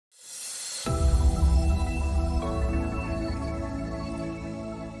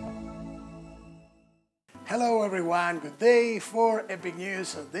Hello everyone, good day for Epic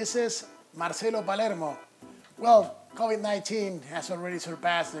News. This is Marcelo Palermo. Well, COVID-19 has already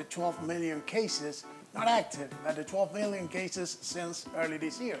surpassed the 12 million cases, not active, but the 12 million cases since early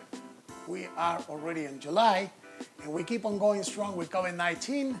this year. We are already in July, and we keep on going strong with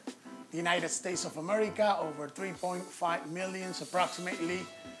COVID-19. The United States of America, over 3.5 million approximately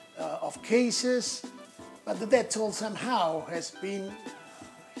of cases, but the death toll somehow has been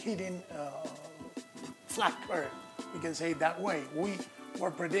hitting flat curve, we can say it that way. We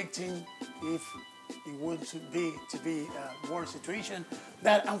were predicting if it would be a worse situation,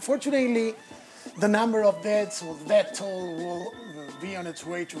 that unfortunately the number of deaths or the death toll will be on its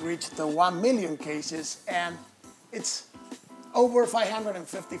way to reach the 1 million cases, and it's over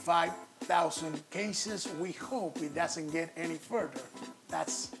 555,000 cases. We hope it doesn't get any further.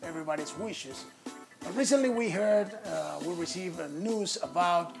 That's everybody's wishes. But recently we received news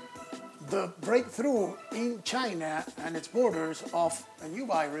about the breakthrough in China and its borders of a new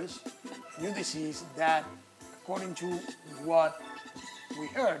virus, a new disease that, according to what we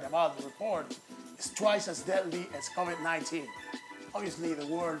heard about the report, is twice as deadly as COVID-19. Obviously, the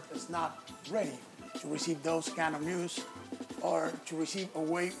world is not ready to receive those kind of news or to receive a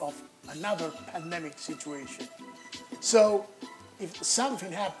wave of another pandemic situation. So, if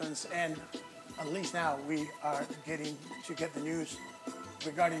something happens, and at least now we are getting to get the news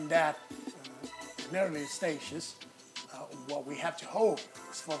regarding that in early stages, what we have to hope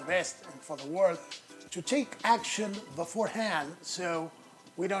is for the best and for the world to take action beforehand so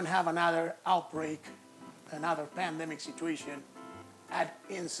we don't have another outbreak, another pandemic situation, add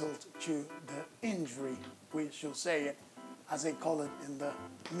insult to the injury, we should say it, as they call it in the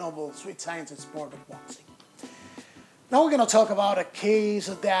noble sweet science and sport of boxing. Now we're going to talk about a case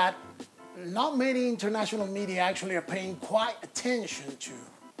that not many international media actually are paying quite attention to.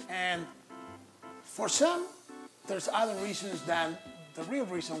 And for some, there's other reasons than the real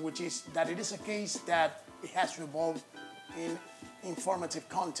reason, which is that it is a case that it has to evolve in informative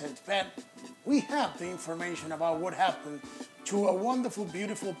content. But we have the information about what happened to a wonderful,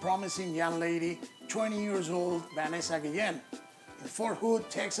 beautiful, promising young lady, 20 years old, Vanessa Guillen, in Fort Hood,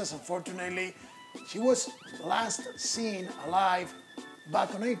 Texas. Unfortunately, she was last seen alive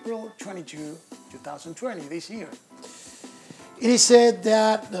back on April 22, 2020, this year. It is said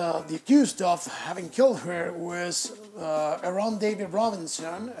that the accused of having killed her was Aaron David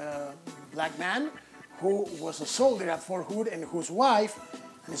Robinson, a black man who was a soldier at Fort Hood, and whose wife,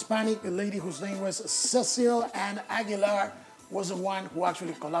 an Hispanic lady whose name was Cecile Ann Aguilar, was the one who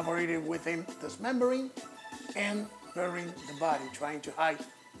actually collaborated with him dismembering and burying the body, trying to hide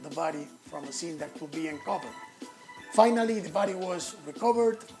the body from a scene that could be uncovered. Finally, the body was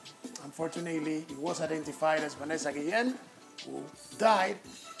recovered. Unfortunately, it was identified as Vanessa Guillen, who died.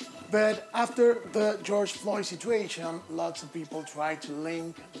 But after the George Floyd situation, lots of people tried to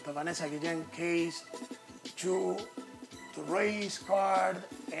link the Vanessa Guillen case to the race card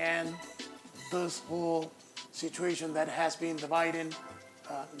and this whole situation that has been dividing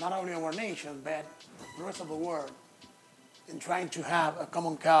not only our nation, but the rest of the world, in trying to have a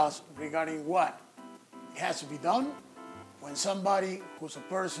common cause regarding what has to be done when somebody who's a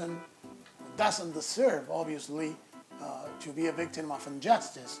person who doesn't deserve, obviously, to be a victim of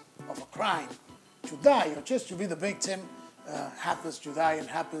injustice, of a crime, to die, or just to be the victim, happens to die, and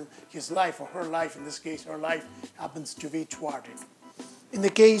his life or her life, in this case her life, happens to be thwarted. In the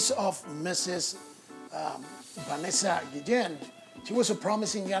case of Mrs. Vanessa Guillen, she was a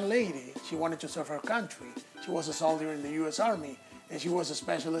promising young lady. She wanted to serve her country. She was a soldier in the U.S. Army, and she was a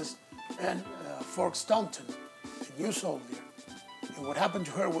specialist in Fort Staunton, a new soldier. And what happened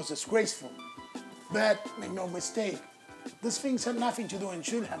to her was disgraceful. But make no mistake, these things have nothing to do and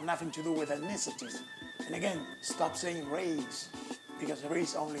should have nothing to do with ethnicities. And again, stop saying race, because there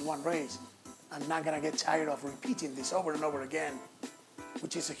is only one race. I'm not going to get tired of repeating this over and over again,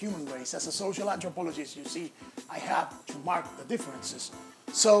 which is a human race. As a social anthropologist, you see, I have to mark the differences.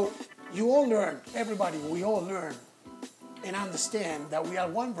 So you all learn, everybody, we all learn and understand that we are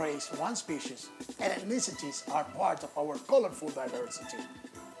one race, one species, and ethnicities are part of our colorful diversity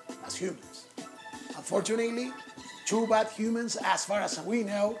as humans. Unfortunately, two bad humans, as far as we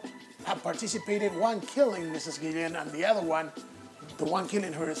know, have participated, one killing Mrs. Guillen and the other one, the one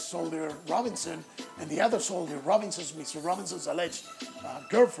killing her is Soldier Robinson, and the other soldier, Mr. Robinson's alleged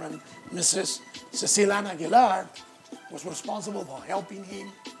girlfriend, Mrs. Cecile Ann Aguilar, was responsible for helping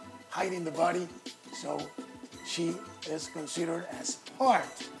him hiding the body. So she is considered as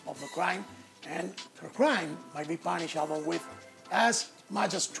part of the crime, and her crime might be punishable with as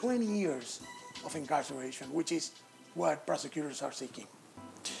much as 20 years of incarceration, which is what prosecutors are seeking.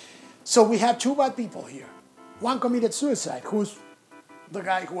 So we have two bad people here. One committed suicide. Who's the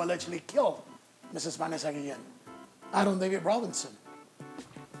guy who allegedly killed Mrs. Vanessa Guillen? Aaron David Robinson.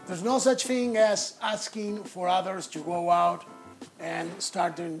 There's no such thing as asking for others to go out and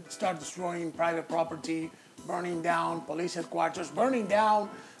start destroying private property, burning down police headquarters, burning down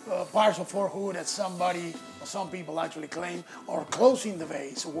parts of Fort Hood, as somebody or some people actually claim, or closing the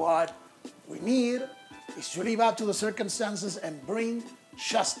base. What we need is to leave up to the circumstances and bring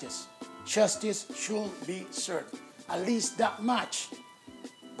justice. Justice should be served. At least that much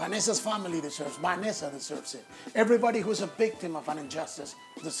Vanessa's family deserves. Vanessa deserves it. Everybody who's a victim of an injustice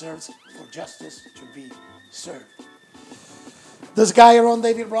deserves for justice to be served. This guy, Aaron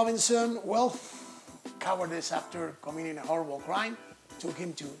David Robinson, well, cowardice after committing a horrible crime took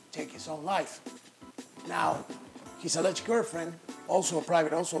him to take his own life. Now, his alleged girlfriend, also a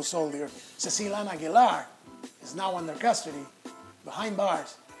private, also a soldier, Cecilia Aguilar, is now under custody, behind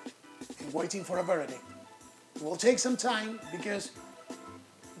bars, and waiting for a verdict. It will take some time because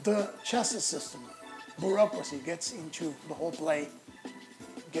the justice system, bureaucracy gets into the whole play,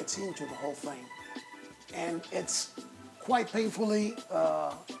 gets into the whole thing. And it's quite painfully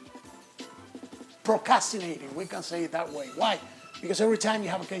procrastinating, we can say it that way. Why? Because every time you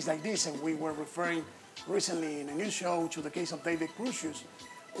have a case like this, and we were referring recently in a news show to the case of David Crucius,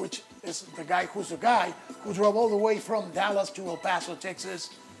 which is the guy who drove all the way from Dallas to El Paso,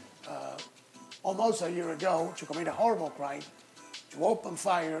 Texas, almost a year ago to commit a horrible crime, to open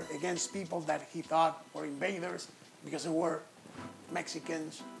fire against people that he thought were invaders because they were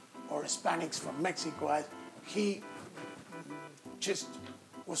Mexicans or Hispanics from Mexico. He just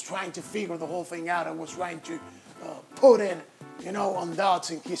was trying to figure the whole thing out and was trying to put it, on doubts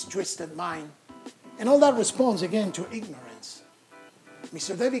in his twisted mind. And all that responds, again, to ignorance.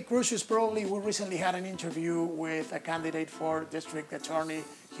 Mr. David Crucius we recently had an interview with a candidate for district attorney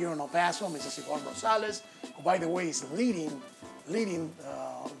here in El Paso, Mrs. Yvonne Rosales, who, by the way, is leading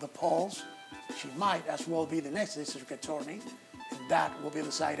the polls. She might as well be the next district attorney, and that will be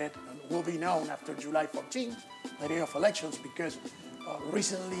decided and will be known after July 14th, the day of elections, because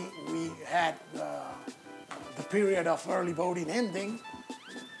recently we had the period of early voting ending.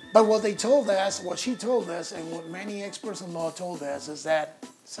 But what she told us, and what many experts in law told us, is that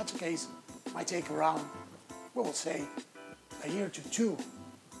such a case might take around, we will say, a year to two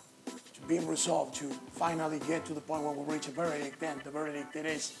to be resolved, to finally get to the point where we reach a verdict. And the verdict, it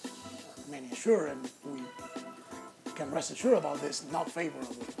is, many assure, and we can rest assured about this, not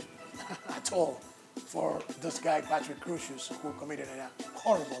favorable at all for this guy, Patrick Crucius, who committed a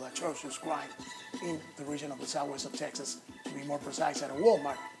horrible, atrocious crime in the region of the southwest of Texas, to be more precise, at a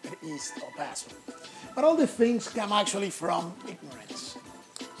Walmart in East El Paso. But all these things come actually from ignorance.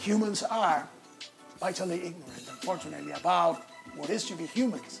 Humans are vitally ignorant, unfortunately, about what is to be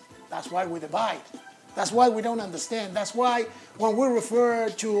humans. That's why we divide. That's why we don't understand. That's why when we refer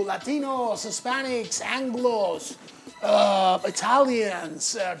to Latinos, Hispanics, Anglos,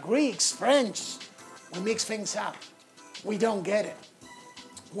 Italians, Greeks, French, we mix things up. We don't get it.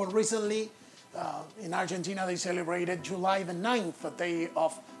 Well, recently, in Argentina, they celebrated July the 9th, the day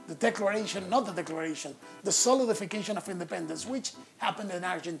of the declaration, not the declaration, the solidification of independence, which happened in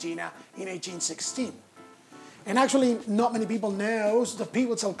Argentina in 1816. And actually, not many people know the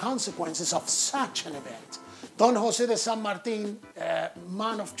pivotal consequences of such an event. Don Jose de San Martin, a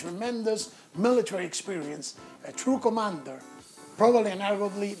man of tremendous military experience, a true commander, probably and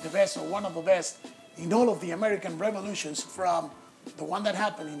arguably the best or one of the best in all of the American revolutions, from the one that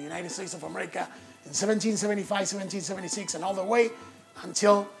happened in the United States of America in 1775, 1776, and all the way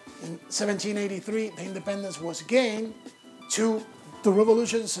until in 1783, the independence was gained, to the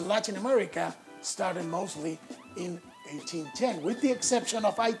revolutions in Latin America started mostly in 1810, with the exception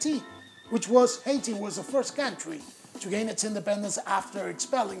of Haiti, Haiti was the first country to gain its independence after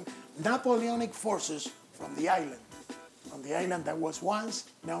expelling Napoleonic forces from the island that was once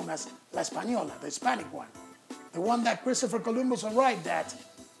known as La Española, the Hispanic one. The one that Christopher Columbus arrived at.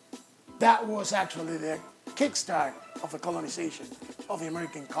 That was actually the kickstart of the colonization of the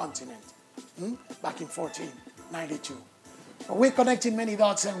American continent back in 1492. But we're connecting many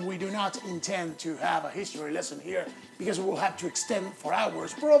dots, and we do not intend to have a history lesson here, because we will have to extend for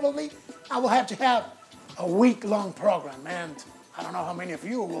hours. Probably I will have to have a week-long program, and I don't know how many of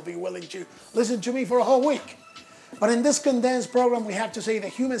you will be willing to listen to me for a whole week. But in this condensed program, we have to say that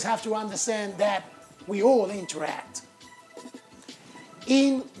humans have to understand that we all interact.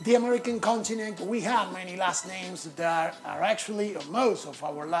 In the American continent, we have many last names that are actually, or most of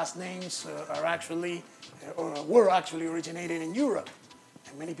our last names are actually, or were actually originated in Europe.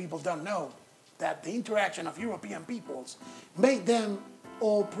 And many people don't know that the interaction of European peoples made them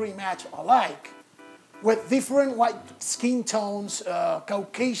all pretty much alike. with different white skin tones,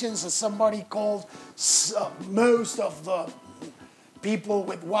 Caucasians, as somebody called most of the people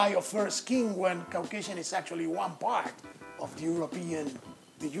with white or fair skin, when Caucasian is actually one part of the European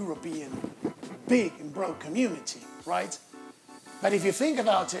big and broad community, right? But if you think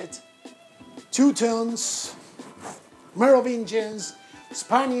about it, Teutons, Merovingians,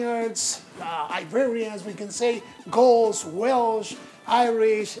 Spaniards, Iberians, we can say Gauls, Welsh,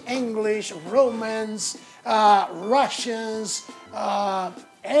 Irish, English, Romans, Russians,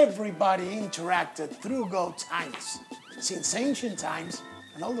 everybody interacted throughout times, since ancient times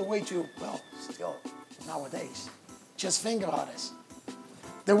and all the way to, well, still nowadays. Just think about this.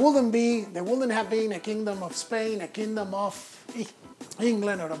 There wouldn't have been a kingdom of Spain, a kingdom of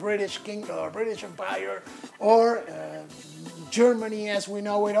England, or the British British Empire, or Germany as we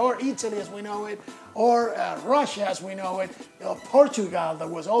know it, or Italy as we know it, or Russia as we know it, Portugal, that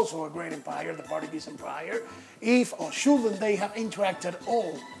was also a great empire, the Portuguese Empire, if or shouldn't they have interacted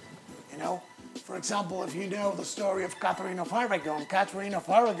all, you know? For example, if you know the story of Catherine of Aragon,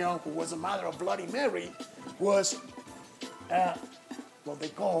 who was the mother of Bloody Mary, was what they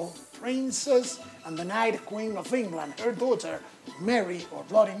call Princess and the Night Queen of England. Her daughter, Mary, or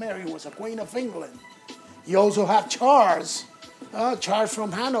Bloody Mary, was a Queen of England. You also have Charles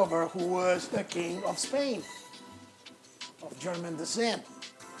from Hanover, who was the King of Spain, of German descent,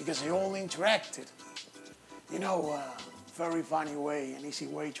 because they all interacted. You know, very funny way, an easy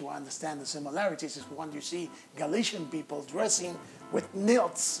way to understand the similarities is when you see Galician people dressing with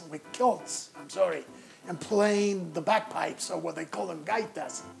kilts, and playing the bagpipes, or what they call them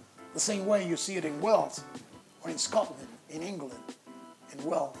gaitas, the same way you see it in Wales, or in Scotland, in England, and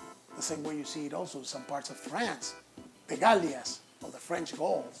well, the same way you see it also in some parts of France, the Gallias, or the French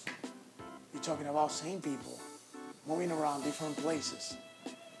Gauls. You're talking about same people moving around different places.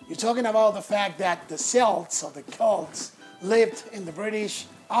 You're talking about the fact that the Celts, or the Celts, lived in the British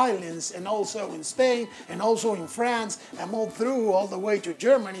Islands, and also in Spain, and also in France, and moved through all the way to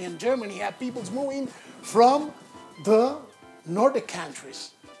Germany, and Germany had peoples moving from the Nordic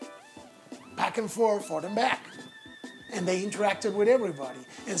countries, back and forth and back. And they interacted with everybody.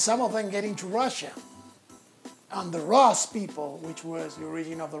 And some of them getting to Russia. And the Rus people, which was the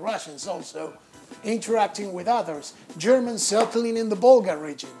origin of the Russians also, interacting with others. Germans settling in the Volga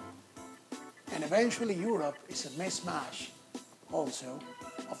region. And eventually Europe is a mishmash also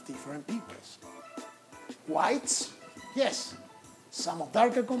of different peoples. Whites, yes. Some of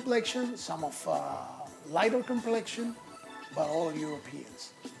darker complexion, some of lighter complexion, but all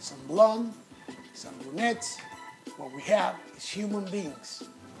Europeans. Some blonde, some brunettes. What we have is human beings.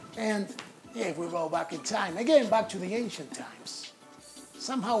 And if we go back in time, again, back to the ancient times,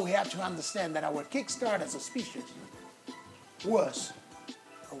 somehow we have to understand that our kickstart as a species was,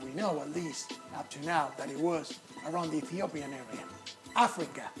 or we know at least up to now, that it was around the Ethiopian area.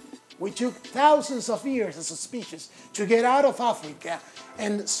 Africa. We took thousands of years as a species to get out of Africa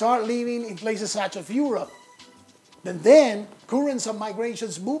and start living in places such as Europe. And then currents of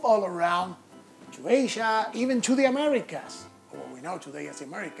migrations move all around to Asia, even to the Americas, or what we know today as the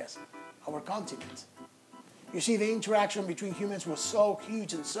Americas, our continent. You see, the interaction between humans was so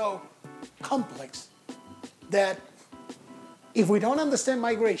huge and so complex that if we don't understand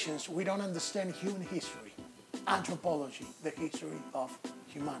migrations, we don't understand human history, anthropology, the history of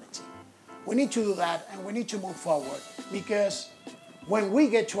humanity. We need to do that, and we need to move forward, because when we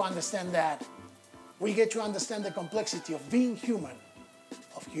get to understand that, we get to understand the complexity of being human,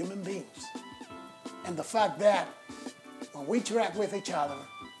 of human beings, and the fact that when we interact with each other,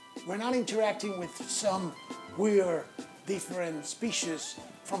 we're not interacting with some weird, different species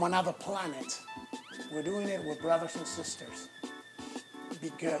from another planet. We're doing it with brothers and sisters,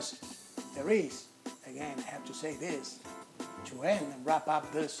 because there is, again, I have to say this, to end and wrap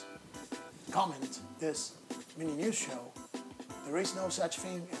up this comment, this mini news show, there is no such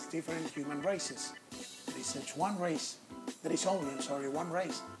thing as different human races. There is such one race, there is only, one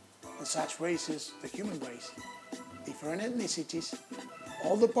race, and such race is the human race. Different ethnicities,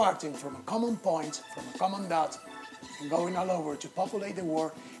 all departing from a common point, from a common dot, and going all over to populate the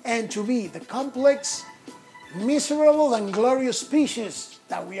world, and to be the complex, miserable, and glorious species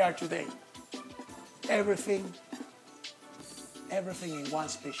that we are today. Everything in one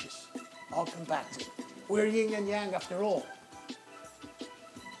species, all compacted. We're yin and yang after all.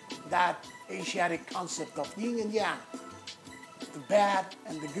 That Asiatic concept of yin and yang, the bad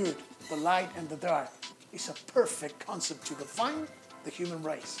and the good, the light and the dark, is a perfect concept to define the human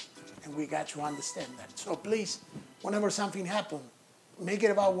race. And we got to understand that. So please, whenever something happens, make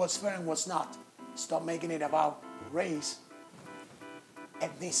it about what's fair and what's not. Stop making it about race,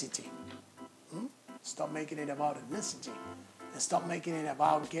 ethnicity. Stop making it about ethnicity. And stop making it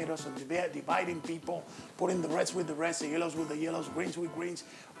about ghettos and dividing people, putting the reds with the reds, the yellows with the yellows, greens with greens,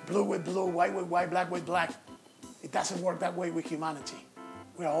 blue with blue, white with white, black with black. It doesn't work that way with humanity.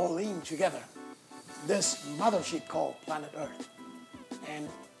 We are all in together. This mothership called planet Earth. And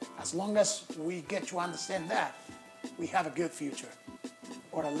as long as we get to understand that, we have a good future.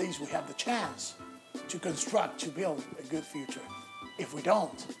 Or at least we have the chance to construct, to build a good future. If we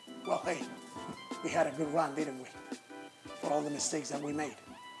don't, well, hey, we had a good run, didn't we? For all the mistakes that we made.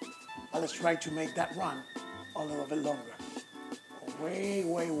 But let's try to make that run a little bit longer. Way,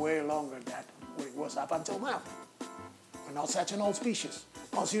 way, way longer than what it was up until now. We're not such an old species,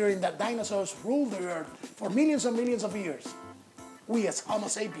 considering that dinosaurs ruled the earth for millions and millions of years. We as Homo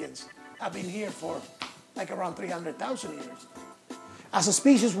sapiens have been here for like around 300,000 years. As a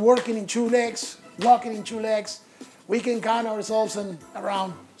species working in two legs, walking in two legs, we can count ourselves in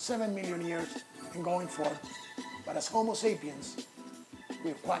around 7 million years and going forward. But as Homo sapiens,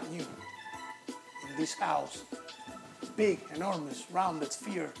 we're quite new in this house. Big, enormous, rounded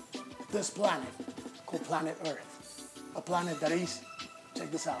sphere, this planet called planet Earth. A planet that is,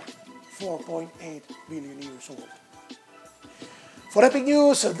 check this out, 4.8 billion years old. For Epic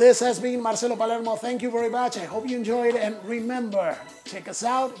News, this has been Marcelo Palermo. Thank you very much. I hope you enjoyed. And remember, check us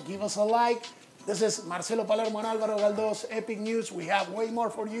out, give us a like. This is Marcelo Palermo and Álvaro Galdós, Epic News. We have way more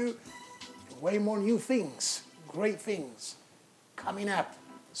for you, way more new things, great things coming up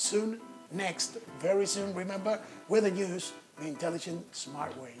soon, next, very soon. Remember, with the news, the intelligent,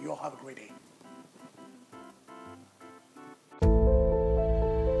 smart way. You all have a great day.